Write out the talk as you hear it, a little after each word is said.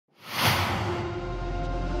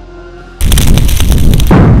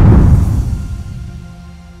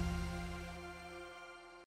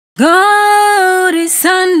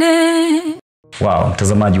Wow,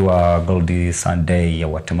 mtazamaji wa Gold Sunday ya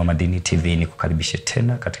Watema Madini TV, nikukaribishe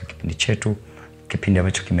tena katika kipindi chetu, kipindi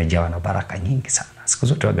ambacho kimejawa na baraka nyingi sana. Siku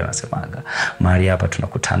zote waga nasemaga, mahali hapa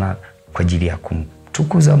tunakutana kwa ajili ya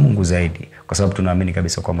kumtukuza Mungu zaidi, kwa sababu tunaamini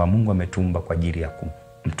kabisa kwamba Mungu ametuumba kwa ajili ya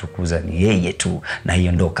kumtukuza ni yeye tu, na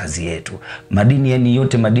hiyo ndo kazi yetu. Madini yani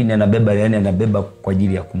yote madini anabeba kwa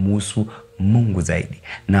ajili ya kumuhusu Mungu zaidi.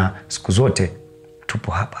 Na siku zote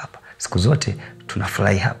tupo hapa. Siku zote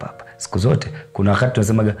tunafurahi hapa. Siku zote kuna wakati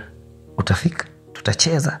tunasemaga utafika,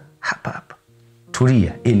 tutacheza hapa.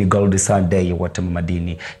 Tulia. Hii ni Gold Sunday ya Watema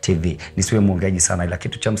Madini TV. Nisiwe mwongeaji sana, ila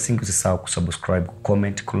kitu cha msingi usisahau kusubscribe,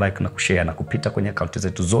 comment, kulike na kushare, na kupita kwenye akaunti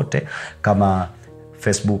zetu zote kama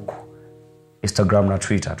Facebook, Instagram na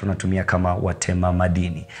Twitter. Tunatumia kama Watema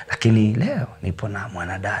Madini. Lakini leo nipo na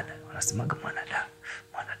mwanadada. Wanasemaga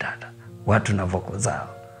mwanadada. Watu na voko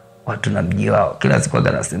zao, watu na mji wao. Kila siku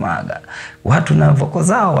anasemaga watu na voko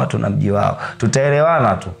zao, watu na mji wao.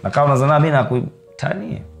 Tutaelewana tu. Na kama unazana mimi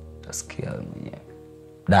nakutania, utasikia mwenyewe.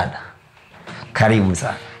 Dada, karibu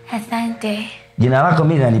sana. Asante. Jina lako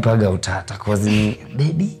mimi nanipaga utata kwa sababu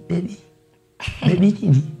baby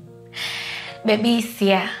nini?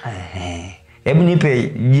 Babycia. Hebu nipe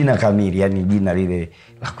jina kamili, yani jina lile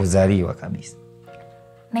la kuzaliwa kabisa.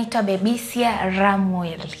 Naitwa Babycia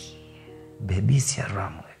Ramuel. Babycia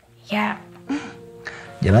Ramuel. Yeah.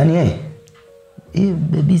 Jamani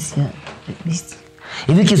Babycia.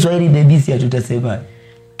 Hivi Kiswahili Babycia tutasema?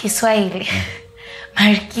 Kiswahili.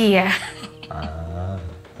 Malkia.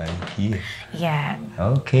 Malkia. Yeah.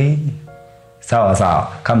 Okay.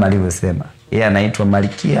 Sawa. Kama alivyosema. Yeye anaitwa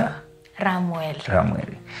Malkia Ramuel.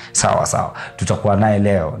 Sawa. Tutakuwa naye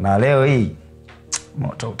leo. Na leo hii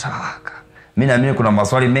moto utawaka. Mimi naamini kuna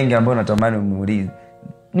maswali mengi ambayo natamani umuulize.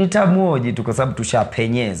 Nitamuoji tu kwa sababu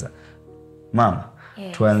tushapenyeza. Mama,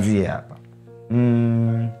 yes. Tuanzie hapa.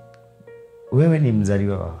 Wewe ni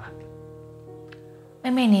mzaliwa wa wapi?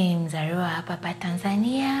 Mimi ni mzaliwa hapa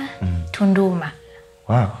Tanzania, Tunduma.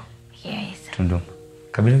 Wow. Yes. Tunduma.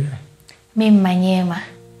 Kabila gani? Mimi Manyema.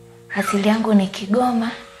 Asili yangu ni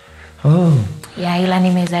Kigoma. Oh. Ya, ila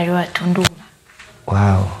nimezaliwa Tunduma.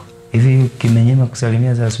 Wow. Hivi Kimenyema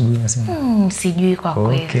kusalimia za asubuhi unasema? Sijui kwa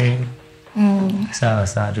kweli. Okay.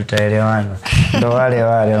 Sawa, tutaelewana. Ndo wale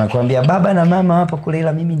wanakuambia baba na mama hapo kule,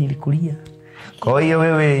 ila mimi nilikulia. Kwa hiyo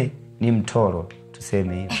wewe ni mtoro,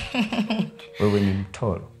 tuseme hivi. Wewe ni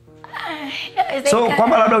mtoro. So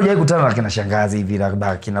kwamba labda hujawahi kutana na kina shangazi hivi,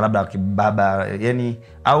 labda baba, yani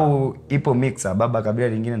au ipo mixa baba kabila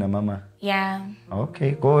lingine na mama? Yeah.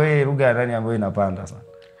 Okay. Kwa hiyo lugha ndani ambayo inapanda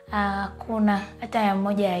sana? Kuna hata ya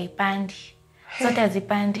mmoja haipandi. Zote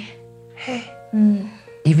hazipandi.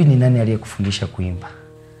 Hivi ni nani aliyekufundisha kuimba?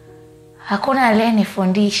 Hakuna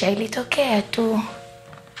aliyenifundisha, ilitokea tu.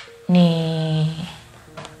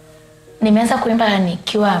 Nimeanza kuimba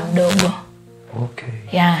nikiwa mdogo. Okay.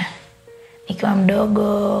 Yeah. Nikiwa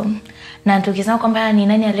mdogo, na tukisema kwamba ni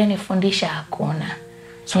nani aliyenifundisha hakuna.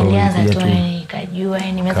 So, nilianza tu nikajua,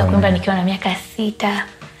 nimeanza kuimba nikiwa na miaka 6.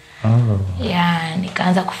 Yeah,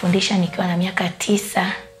 nikaanza kufundisha nikiwa na miaka 9.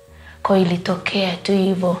 Kwa ilitokea tu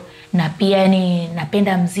hivyo. Na pia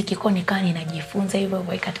napenda muziki, kwa nikawa ninajifunza hivyo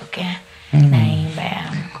ikatokea naimba.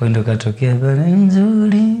 Kwa ndo katokea bwana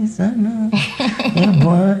nzuri sana. Ya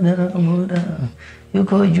Bwana bora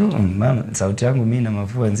yuko juu. Mama, sauti yangu mimi na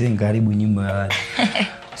mafua nzee karibu nyimbo ya wale.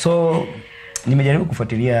 So nimejaribu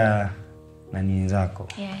kufuatilia nani zako.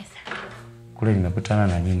 Yes. Kule nimekutana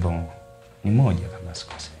na nyimbo ni moja kama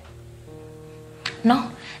sikose. No,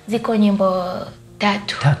 ziko nyimbo 3.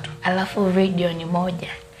 3. Alafu video ni moja.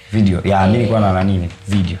 Video. Ya, mimi nilikuwa na nini?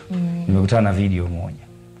 Video. Nimekutana na video moja.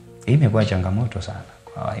 Hii imekuwa changamoto sana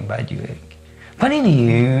kwa waimbaji wengi. Kwa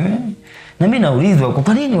nini? Na mimi naulizwa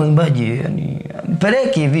kwa nini waimbaji yani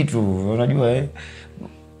mpeleke vitu, unajua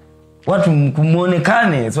watu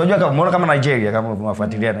kumuonekane. Unajua kama kama Nigeria, kama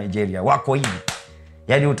unafuatilia Nigeria wako hivi.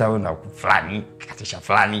 Yaani utaona fulani katisha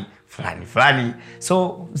fulani.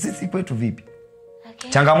 So sisi kwetu vipi?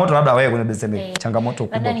 Okay. Changamoto labda wewe unabeseme changamoto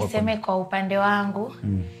kubwa kwa niseme kwa upande wangu.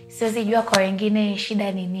 Siwezi jua kwa wengine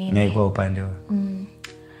shida ni nini. Ni kwa upande wangu.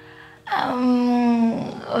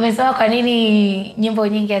 Umesema kwa nini nyimbo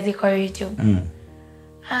nyingi haziko YouTube?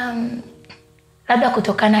 Labda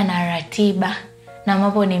kutokana na ratiba na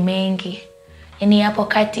mambo ni mengi. Yaani hapo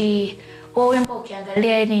kati wewe wimbo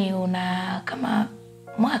ukiangalia yani una kama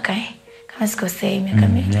mwaka kama sikosei miaka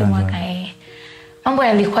mingi mwaka mambo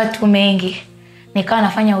yalikuwa tu mengi. Nikawa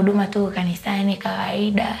nafanya huduma tu kanisani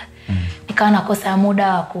kawaida. Nikawa nakosa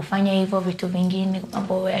muda wa kufanya hivyo vitu vingine,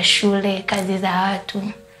 mambo ya shule, kazi za watu.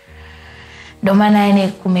 Ndio maana yani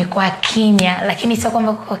kumekuwa kimya, lakini sio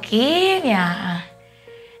kwamba kwa kimya.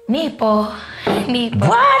 Nipo.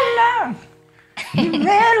 Bwana.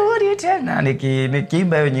 Nimerudi tena.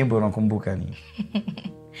 Nikiimba hiyo nyimbo unakumbuka nini?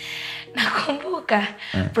 Nakumbuka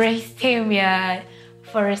praise team ya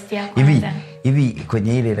Forest ya kwanza. Hivi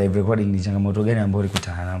kwenye ile live recording ni changamoto gani ambayo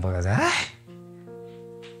ulikutana nayo mpaka sasa?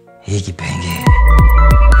 Hii kipenge.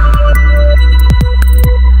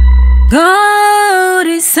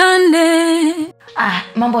 God Sunday.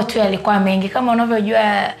 Mambo tu yalikuwa mengi kama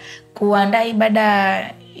unavyojua kuandaa ibada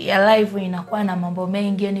ya live inakuwa na mambo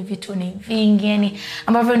mengi, yani vitu ni vingi, yani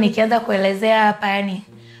ambavyo nikianza kuelezea hapa yani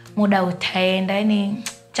muda utaenda. Yani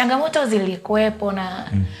changamoto zilikuwepo na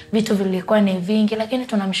vitu vilikuwa ni vingi, lakini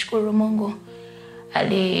tunamshukuru Mungu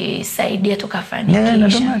alisaidia tukafanikisha. Na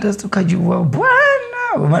ndio maana tukajua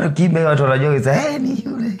Bwana, maana kimbe watu wanajua sasa ni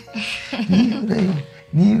yule.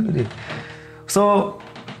 So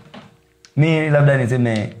mimi labda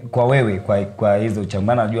niseme kwa wewe kwa hizo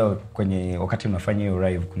chambana, najua kwenye wakati unafanya hiyo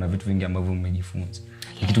live kuna vitu vingi ambavyo umejifunza.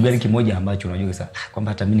 Ni kitu gani kimoja ambacho unajua sasa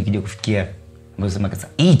kwamba hata mimi nikija kufikia ambapo sema sasa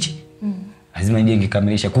hichi lazima nije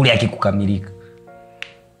nikamilisha kule akikukamilika?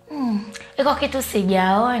 Iko kitu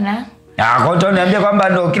sijaona. Kwa hiyo niambia kwamba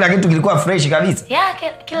ndo kila kitu kilikuwa fresh kabisa.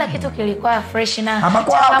 Kila kitu kilikuwa fresh na hapa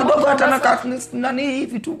kwa kidogo hata nani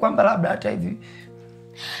hivi tu kwamba labda hata hivi.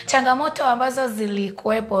 Changamoto ambazo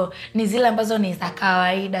zilikuwepo ni zile ambazo ni za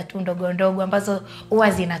kawaida tu ndogo ndogo ambazo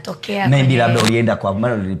huwa zinatokea. Maybe labda ulienda kwa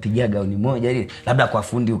maana ulipigia gauni moja ile, labda kwa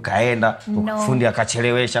fundi ukaenda, fundi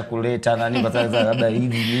akachelewesha kuleta nani kwa sababu labda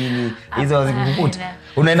hivi nini. Hizo hazikukuta.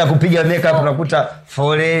 Unaenda kupiga makeup unakuta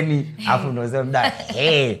foleni, afu unaweza mda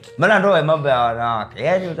maana ndio mambo ya wanawake.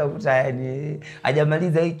 Yaani utakuta yani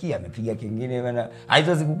hajamaliza hiki amepiga kingine maana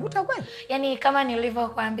hizo zikukuta kweli. Yaani kama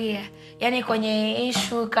nilivyokuambia, yani kwenye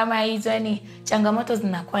issue kama hizo yani changamoto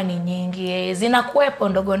zinakuwa ni nyingi. Zinakuwepo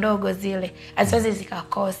ndogo ndogo zile. Haziwezi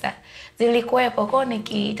zikakosa. Zilikuwepo kwa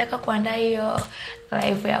nikitaka kuandaa hiyo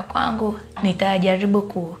live ya kwangu nitajaribu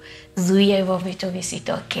kuzuia hivyo vitu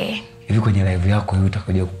visitokee. Hivi kwenye live yako hiyo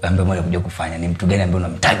utakuja ambaye mmoja kuja kufanya ni mtu gani ambaye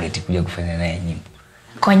unamtarget kuja kufanya naye nyimbo?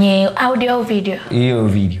 Kwenye audio au video? Hiyo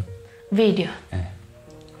video.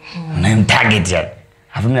 Unamtarget yani.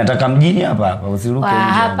 Hapo mimi nataka mjini hapa usiruke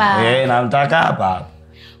nje. Nataka hapa.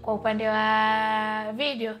 Kwa upande wa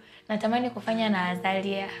video natamani kufanya na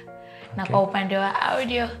Azalia. Na kwa upande wa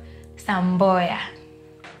audio Samboya.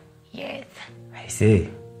 Yes. I see.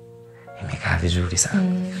 Imekaa vizuri sana.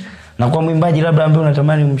 Na kwa mwimbaji labda ambaye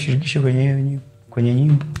unatamani umshirikishe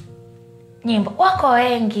kwenye nyimbo wako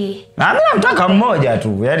wengi. Na mimi namtaka mmoja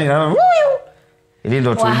tu. Yaani huyu. Ili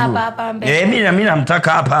ndo tu. Mimi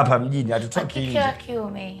namtaka hapa mjini, hatutoki nje. Kwa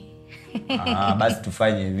kiume. Basi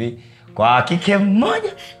tufanye hivi. Kwa kike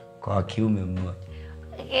mmoja, kwa kiume mmoja.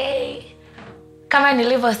 Kama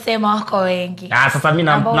nilivyosema wako wengi. Sasa mimi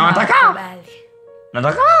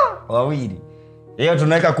nataka wawili. Hiyo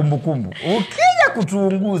tunaweka kumbukumbu. Ukija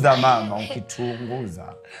kutuunguza mama, ukituunguza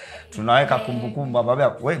tunaweka kumbukumbu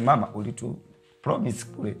hapa. Wewe mama ulitu promise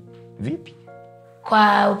kule. Vipi?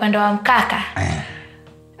 Kwa upande wa mkaka.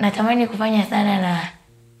 Natamani kufanya sana na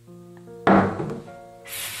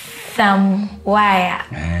Samwaya.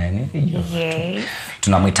 Yes.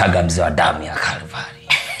 Tunamwitaga mzee wa damu ya Kalvari.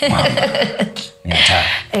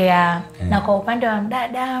 Mama. Na kwa upande wa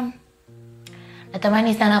mdada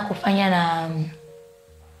natamani sana kufanya na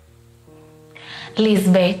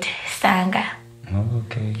Lisbeth Sanga.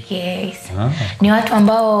 Okay. Yes. Ni watu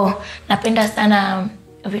ambao napenda sana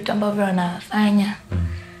vitu ambavyo wanafanya.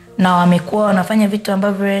 Na wamekuwa wanafanya vitu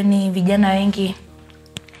ambavyo ni vijana wengi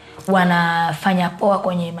wanafanya poa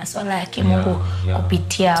kwenye masuala ya kimungu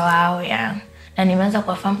kupitia wao na nimeanza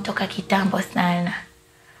kuwafahamu toka kitambo sana.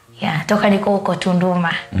 Toka niko huko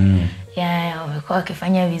Tunduma. Wamekuwa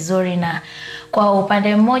wakifanya vizuri na kwa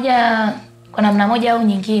upande mmoja kwa namna moja au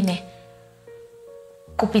nyingine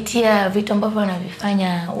kupitia vitu ambavyo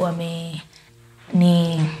wanavifanya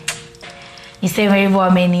niseme hivyo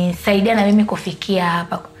wamenisaidia na mimi kufikia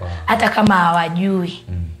hapa. Hata kama hawajui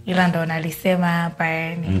ila ndo nalisema hapa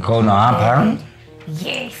yani. Mkono hapa.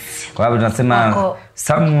 Yes. Kwa sababu tunasema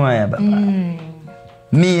Samwaya baba.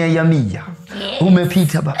 Mia ya mia. Yes.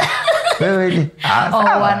 Umepita baba. Wewe ni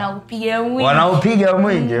wanaupiga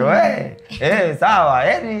mwingi wewe. Sawa.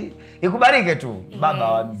 Yaani ikubarike tu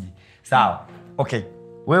baba wa mji. Sawa. Okay.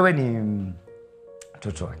 Wewe ni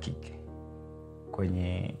mtoto wa kike.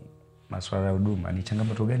 Kwenye masuala ya huduma ni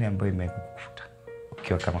changamoto gani ambayo imekukuta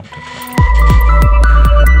ukiwa kama mtoto wa kike?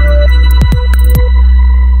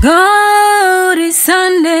 God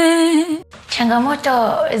Sunday.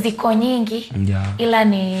 Changamoto ziko nyingi ila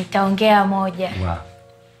nitaongea moja.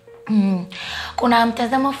 Kuna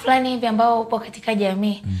mtazamo fulani hivi ambao upo katika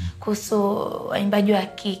jamii kuhusu waimbaji wa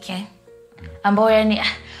kike ambao yani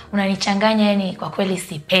unanichanganya, yani kwa kweli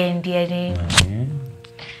sipendi yani.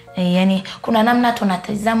 Yani kuna namna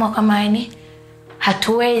tunatazama kama yani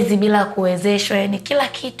hatuwezi bila kuwezeshwa, yani kila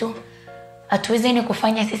kitu hatuwezi ni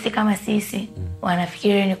kufanya sisi kama sisi.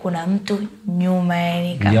 Wanafikiri ni kuna mtu nyuma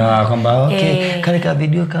yani kama ya kwamba kale ka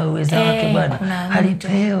video ka uweza wake bwana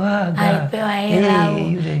alipewa hela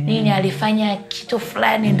nini, alifanya kitu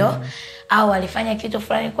fulani ndo au alifanya kitu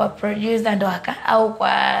fulani kwa producer ndo au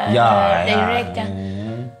kwa director.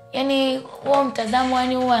 Yani huo mtazamo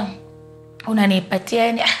yani huwa unanipatia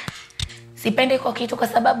yani sipendi kwa kitu, kwa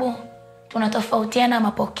sababu tunatofautiana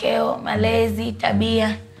mapokeo, malezi,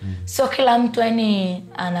 tabia. Sio kila mtu yani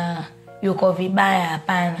yuko vibaya,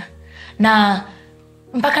 hapana. Na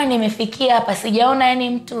mpaka nimefikia hapa sijaona yani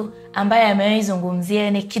mtu ambaye amewaizungumzia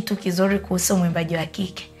yani kitu kizuri kuhusu mwimbaji wa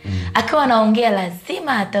kike. Akiwa anaongea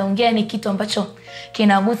lazima ataongea ni kitu ambacho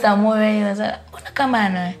kinagusa moyo, yani mbona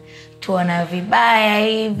kama tuona vibaya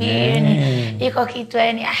hivi iko kitu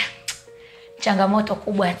yani changamoto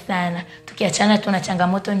kubwa sana. Tukiachana tuna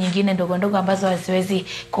changamoto nyingine ndogo ndogo ambazo haziwezi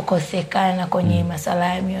kukosekana kwenye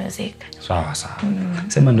masuala ya music. Sawa.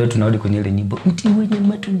 Sema ndio tunarudi kwenye ile nyimbo mti wenye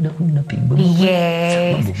matunda unapigwa.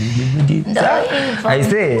 Yes. I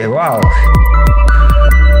say wow.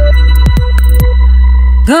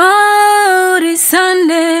 God is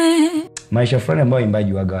Sunday. Maisha fulani ambayo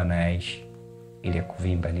waimbaji waga wanaishi, ile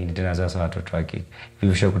kuvimba nini tena sasa watoto wake.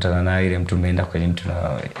 Hivyo shakutana na ile mtu umeenda kwenye mtu na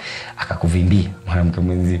akakuvimbia mwanamke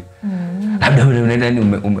mwenzio. Labda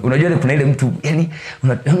unajua kuna ile mtu yani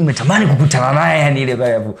umetamani kukutana naye yani ile kwa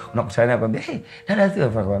hapo unakutana naye kwambia dada sio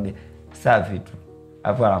afakwambia safi tu.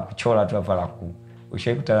 Hapo anakuchola tu hapo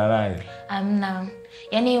ushakutana naye. Amna.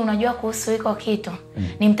 Yani unajua kuhusu iko kitu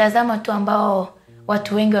ni mtazamo tu ambao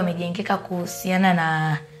watu wengi wamejengeka kuhusiana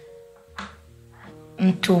na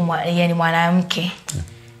mtu yani mwanamke.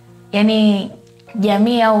 Yani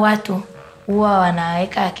jamii au watu huwa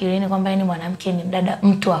wanaweka akilini kwamba yani mwanamke ni mdada,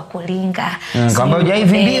 mtu wa kulinga. Kwamba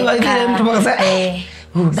hujaivibiwa vile mtu mpaka sasa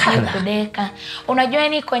kudeka. Unajua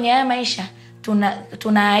yani kwenye haya maisha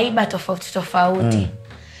tuna aiba tofauti.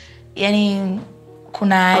 Yani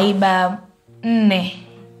kuna aiba 4.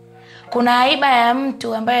 Kuna aiba ya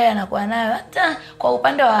mtu ambaye anakuwa nayo hata kwa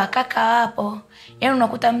upande wa kaka wapo. Yani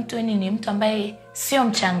unakuta mtu ni mtu ambaye sio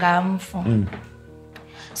mchangamfu.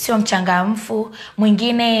 Sio mchangamfu.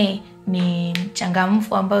 Mwingine ni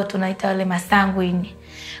mchangamfu ambao tunaita wale masanguini.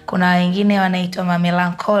 Kuna wengine wanaitwa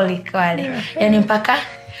melancholic wale. Yani mpaka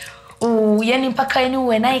yani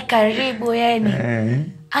uwe naye karibu yani.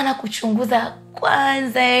 Anakuchunguza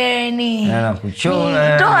kwanza yani.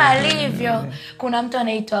 Anakuchora. Ndo alivyo. Kuna mtu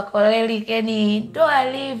anaitwa choleric yani ndo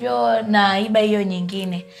alivyo, na iba hiyo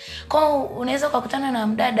nyingine. Kwa unaweza kukutana na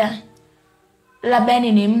mdada labda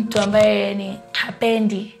ni mtu ambaye ni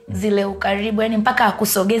hapendi zile ukaribu yani mpaka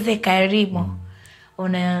akusogeze karibu.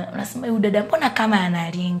 Unasema huyu dada mbona kama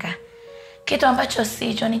analinga. Kitu ambacho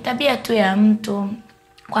sicho, ni tabia tu ya mtu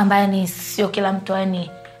kwamba ni sio kila mtu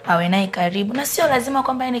yani awe naye karibu, na sio lazima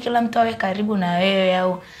kwamba yani kila mtu awe karibu na wewe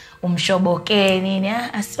au umshobokee nini.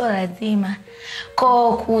 Sio lazima.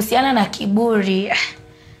 Kwa kuhusiana na kiburi,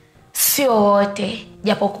 sio wote,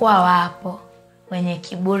 japokuwa wapo wenye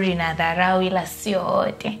kiburi na dharau, ila sio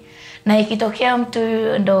wote. Na ikitokea mtu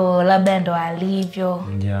ndo labda ndo alivyo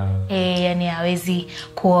yani hawezi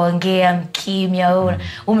kuongea mkimya, wewe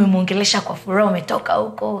umemuongelesha kwa furaha, umetoka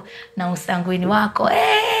huko na usanguini wako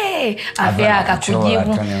afya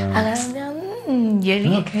akakujibu akaambia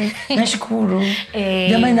Jerry nashukuru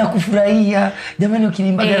jamani nakufurahia jamani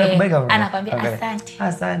ukinimbaga nakubaika anakuambia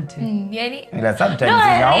asante yani ila sometimes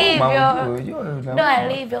ndo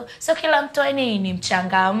alivyo. So kila mtu ni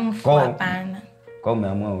mchangamfu, hapana. Kwa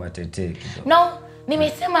umeamua uwatetee kidogo. No,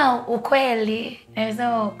 nimesema ukweli.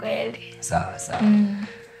 Sawa.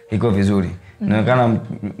 Iko vizuri. Inaonekana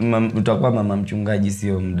utakuwa mama mchungaji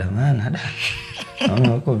sio mdamana da.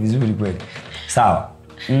 Iko vizuri kweli. Sawa.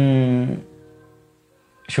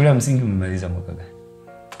 Shule ya msingi umemaliza mwaka gani?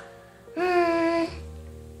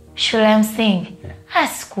 Shule ya msingi?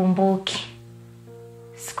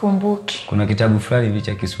 Sikumbuki. Kuna kitabu fulani hivi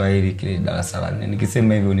cha Kiswahili kile darasa la 4.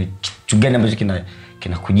 Nikisema hivyo ni kitu gani ambacho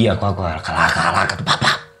kinakujia kwako haraka tu papa,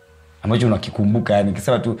 ambacho unakikumbuka yani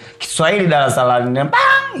nikisema tu Kiswahili darasa la 4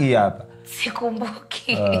 hii hapa?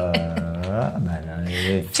 Sikumbuki. Bana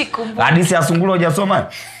Sikumbuki. Hadithi ya Sungura hujasoma?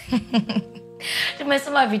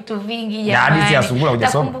 Tumesoma vitu vingi jamani. Hadithi ya Sungura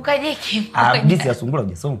hujasoma? Nakumbukaje kipi? Hadithi ya Sungura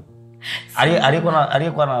hujasoma?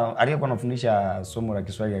 Aliyekuwa anafundisha somo la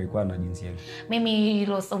Kiswahili alikuwa na jinsia gani? Mimi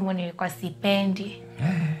hilo somo nilikuwa sipendi.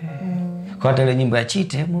 Kwa ile nyimbo ya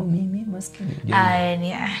Chite mimi maskini.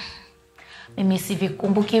 Mimi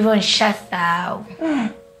sivikumbuki hivyo, nishasahau.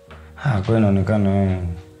 Kwa inaonekana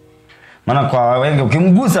maana kwa wengi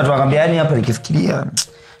ukimgusa tu akamwambia yani hapa nikifikiria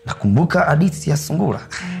nakumbuka hadithi ya sungura.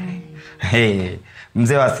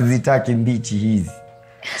 Mzee wasizitaki mbichi hizi.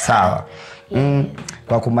 Sawa.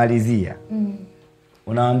 Kwa kumalizia.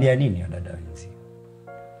 Unawaambia nini wadada wenzi?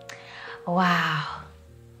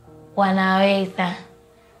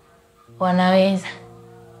 Wanaweza.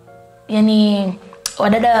 Yaani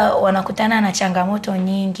wadada wanakutana na changamoto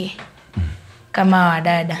nyingi kama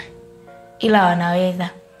wadada, ila wanaweza.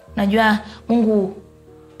 Unajua Mungu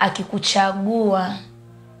akikuchagua,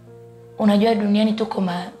 unajua duniani tuko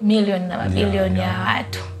mamilioni na mabilioni ya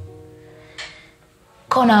watu.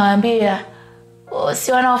 Kwa nawaambia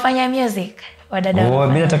si wanaofanya music wadada.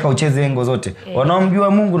 Mimi nataka ucheze ngo zote.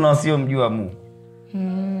 Wanaomjua Mungu na wasiomjua Mungu.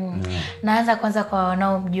 Naanza kwanza kwa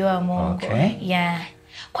wanaomjua Mungu.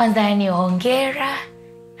 Kwanza yani hongera.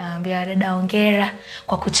 Naambia wadada hongera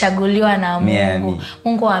kwa kuchaguliwa na Mungu.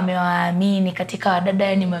 Mungu amewaamini katika wadada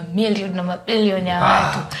yani mamilioni na mabilioni ya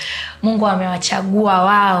watu. Mungu amewachagua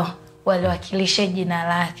wao waliwakilishe jina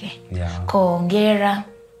lake. Kwa hongera,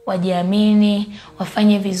 wajiamini,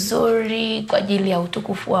 wafanye vizuri kwa ajili ya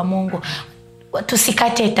utukufu wa Mungu.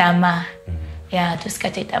 Tusikate tamaa.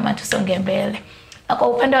 Tusikate tamaa, tusonge mbele. Na kwa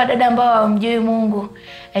upande wa dada ambao hawamjui Mungu,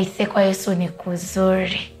 aise kwa Yesu ni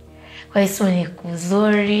kuzuri. Kwa Yesu ni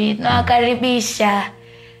kuzuri. Nawakaribisha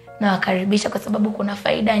kwa sababu kuna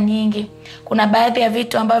faida nyingi. Kuna baadhi ya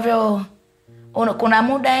vitu ambavyo kuna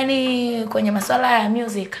muda yani kwenye masuala ya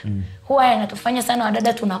music huwa yanatufanya sana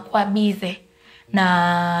wadada tunakuwa busy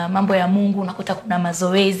na mambo ya Mungu. Unakuta kuna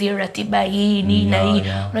mazoezi, ratiba hii na hii.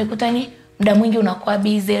 Unakuta ni muda mwingi unakuwa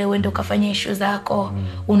busy, uende ukafanya issue zako,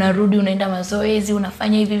 unarudi unaenda mazoezi,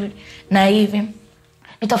 unafanya hivi na hivi.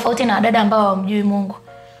 Ni tofauti na wadada ambao hawamjui Mungu.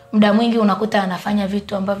 Muda mwingi unakuta anafanya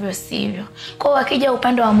vitu ambavyo sivyo. Kwa wakija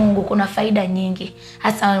upande wa Mungu kuna faida nyingi.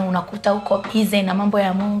 Hasa unakuta uko busy na mambo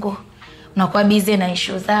ya Mungu, unakuwa busy na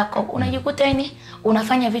issue zako, unajikuta yani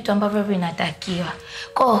unafanya vitu ambavyo vinatakiwa.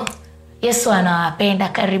 Kwa Yesu anawapenda.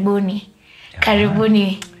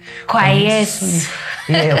 Karibuni kwa Yesu.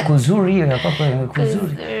 Kuzuri hiyo kwako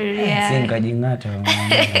kuzuri. Singa jingata.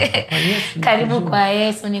 Karibu kwa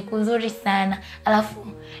Yesu, ni kuzuri sana. Alafu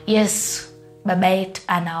Yesu Baba yetu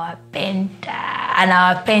anawapenda.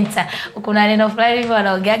 Kuna neno fulani hivyo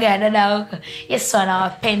wanaongeaga dada huko. Yesu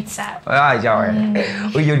anawapenda.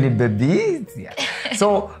 Huyo ni Babycia.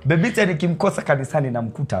 So Babycia nikimkosa kanisani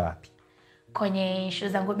namkuta wapi? Kwenye issue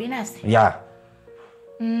zangu binafsi?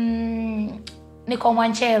 Ni Niko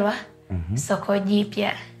Mwanchelwa. Soko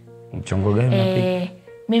jipya. Mchongo gani unapiga?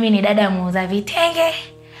 Mimi ni dada muuza vitenge,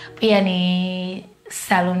 pia ni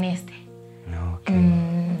salonist.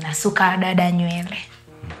 Nasuka dada nywele.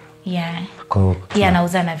 Pia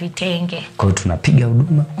nauza na vitenge. Kwa hiyo tunapiga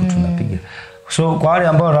huduma, tunapiga. So kwa wale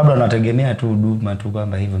ambao labda wanategemea tu huduma tu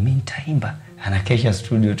kwamba hivyo mimi nitaimba, anakesha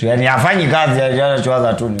studio tu. Yaani hafanyi kazi,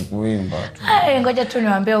 anachowaza tu ni kuimba tu. Ngoja tu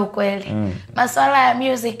niwaambie ukweli. Masuala ya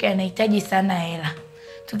music yanahitaji sana hela.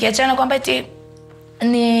 Tukiachana kwamba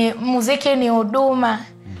ni muziki ni huduma,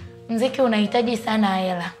 muziki unahitaji sana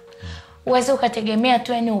hela. Uweze ukategemea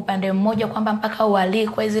tu yani upande mmoja kwamba mpaka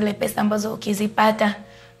ualikwe zile pesa ambazo ukizipata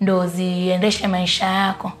ndo ziendeshe maisha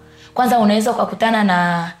yako. Kwanza unaweza kukutana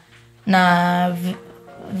na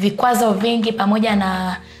vikwazo vingi pamoja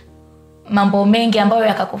na mambo mengi ambayo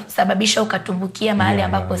yakakusababisha ukatumbukia mahali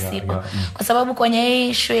ambapo sipo. Kwa sababu kwenye hii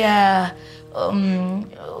issue ya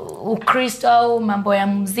Ukristo au mambo ya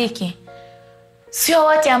muziki, sio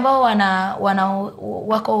wote ambao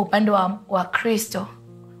wako upande wa Kristo.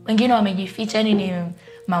 Wengine wamejificha, yani ni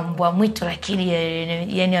mambo mwitu, lakini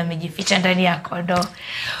yani wamejificha ndani ya kondoo.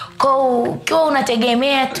 Kwa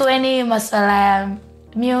unategemea tu yani masuala ya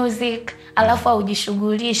music alafu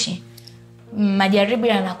haujishughulishi, majaribu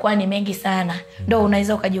yanakuwa ni mengi sana. Ndio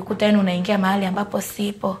unaweza ukajikuta yani unaingia mahali ambapo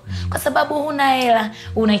sipo. Kwa sababu huna hela,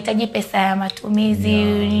 unahitaji pesa ya matumizi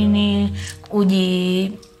nini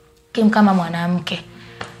ujikimu kama mwanamke.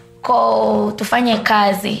 Kwa tufanye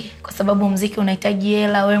kazi kwa sababu muziki unahitaji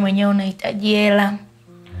hela, wewe mwenyewe unahitaji hela.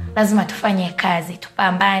 Lazima tufanye kazi,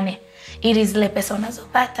 tupambane ili zile pesa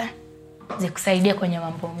unazopata zikusaidie kwenye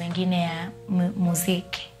mambo mengine ya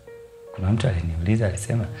muziki. Kuna mtu aliniuliza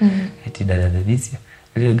alisema eti dada Babycia,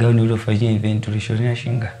 ile gauni uliyofanyia event ulishonea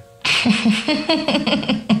shinga.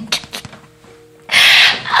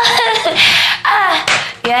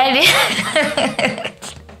 Yani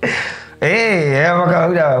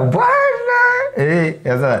Wakakuja bwana.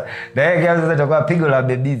 Sasa sasa tutakuwa pigo la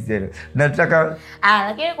Babycia. Nataka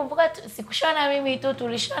lakini kumbuka sikushona mimi tu,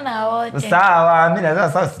 tulishona wote. Sawa, mimi na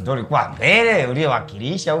sasa ndio ulikuwa mbele,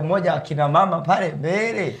 uliyewakilisha umoja wa kina mama pale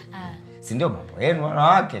mbele. Si ndio mambo yenu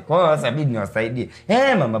wanawake. Kwa hiyo sasa bidi niwasaidie.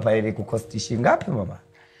 Mama pale kukostishi ngapi mama?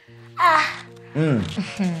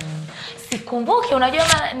 Sikumbuki, unajua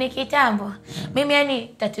ni kitambo. Mimi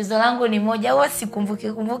yani tatizo langu ni moja, huwa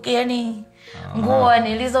sikumbuki yani nguo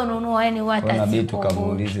nilizonunua yani huwa hata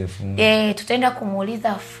tukamuulize fundi. Tutaenda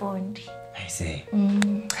kumuuliza fundi. I see.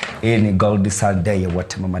 Hii ni Gold Sunday ya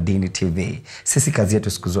Watema Madini TV. Sisi kazi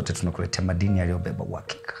yetu siku zote tunakuletea madini yaliyobeba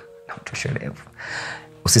uhakika na utoshelevu.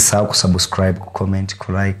 Usisahau kusubscribe, kucomment,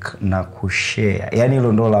 kulike na kushare. Yaani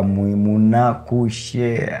hilo ndo la muhimu, na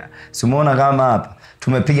kushare. Si umeona kama hapa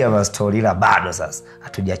tumepiga story la bado sasa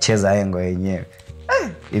hatujacheza engo yenyewe.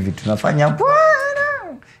 Hivi tunafanya bwana.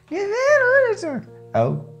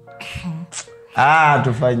 Au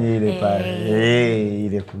tufanye ile pale.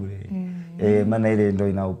 Ile kule. Maana ile ndo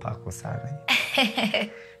ina upako sana.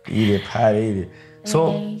 Ile pale ile.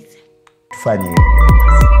 So tufanye ile.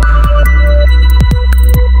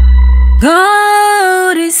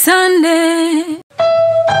 God is Sunday.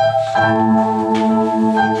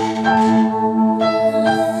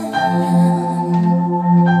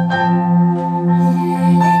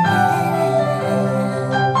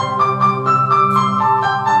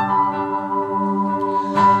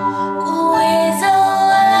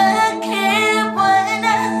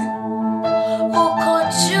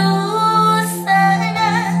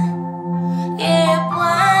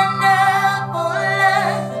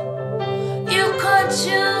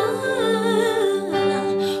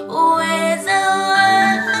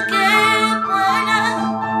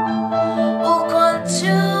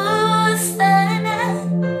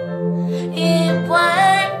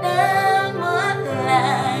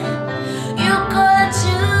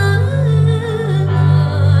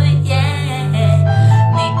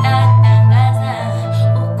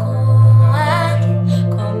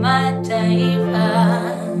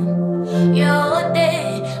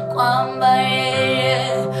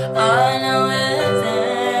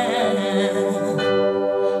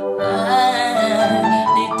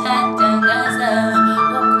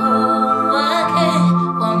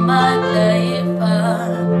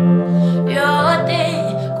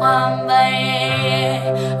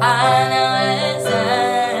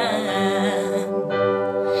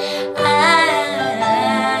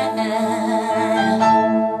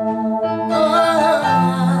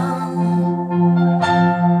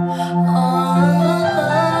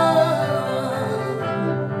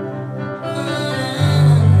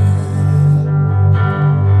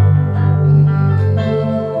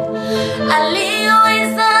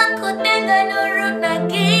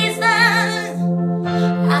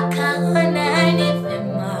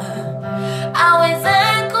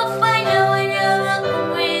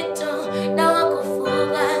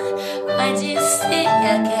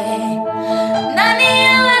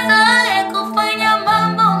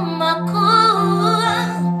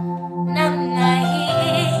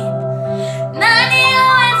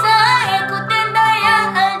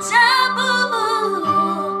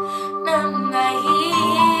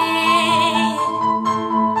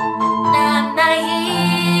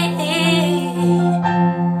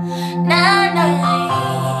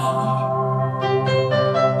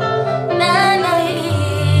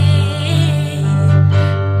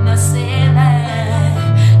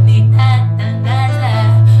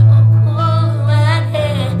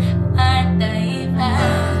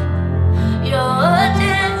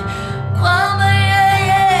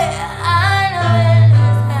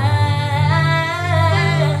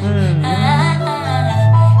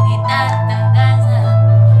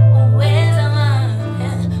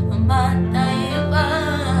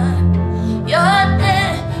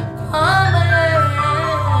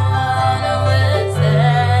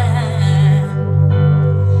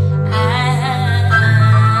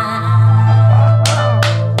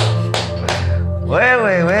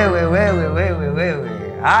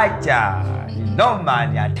 Acha, noma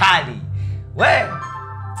ni hatari.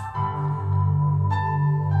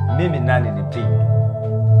 Mimi nani nipinge?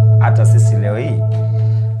 Hata sisi leo hii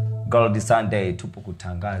Gold Sunday tupo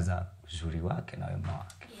kutangaza uzuri wake na wema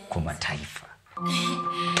wake kwa mataifa.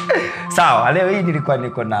 Sawa, leo hii nilikuwa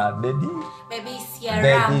niko na Babycia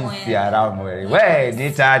Ramuel.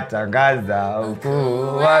 Nitatangaza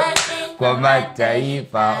ukuu wake kwa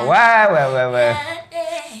mataifa.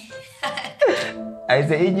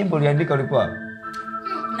 Aise, hii nyimbo uliandika ulikuwa?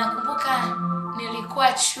 Nakumbuka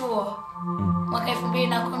nilikuwa chuo mwaka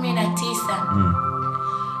 2019.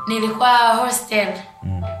 nilikuwa hostel.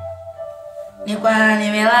 Nilikuwa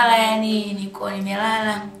nimelala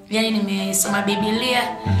yani nimesoma Biblia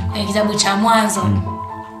kwenye kitabu cha Mwanzo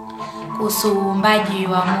kuhusu uumbaji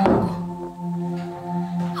wa Mungu.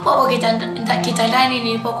 Hapo kitandani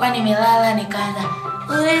nilipokuwa nimelala nikaanza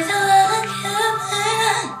uwezo wake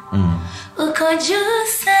Bwana uko juu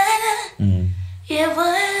sana. Ye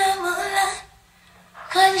Bwana Mola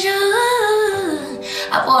kanjuu.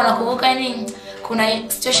 Hapo nakumbuka kuna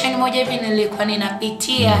situation moja hivi nilikuwa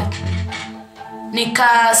ninapitia.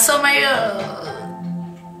 Nikasoma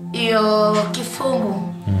hiyo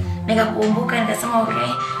kifungu. Nikakumbuka nikasema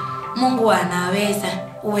okay, Mungu anaweza.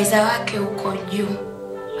 Uweza wake uko juu.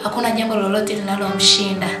 Hakuna jambo lolote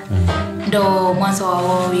linalomshinda. Ndo mwanzo wa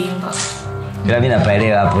wao wimbo. Bila mimi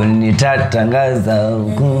napaelewa hapo nitatangaza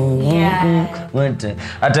ukuu wote.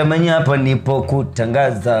 Hata mwenye hapo nipo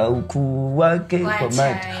kutangaza ukuu wake kwa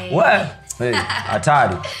macho.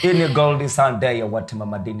 Hatari. Hii ni Gold Sunday ya Watima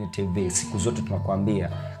Madini TV. Siku zote tunakuambia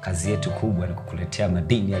kazi yetu kubwa ni kukuletea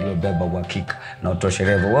madini yaliyobeba uhakika na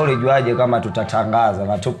utoshelevu. Wewe ulijuaje kama tutatangaza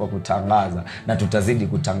na tupo kutangaza na tutazidi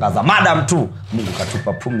kutangaza madam tu Mungu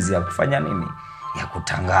katupa pumzi ya kufanya nini? Ya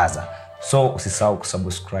kutangaza. So usisahau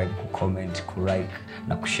kusubscribe, kucomment, kulike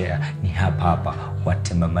na kushare. Ni hapa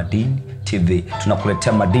Watima Madini TV.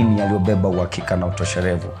 Tunakuletea madini yaliyobeba uhakika na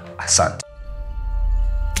utoshelevu. Asante.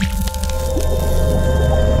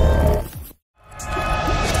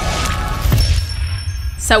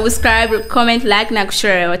 Subscribe, comment, like na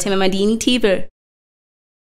kushare Watima Madini TV.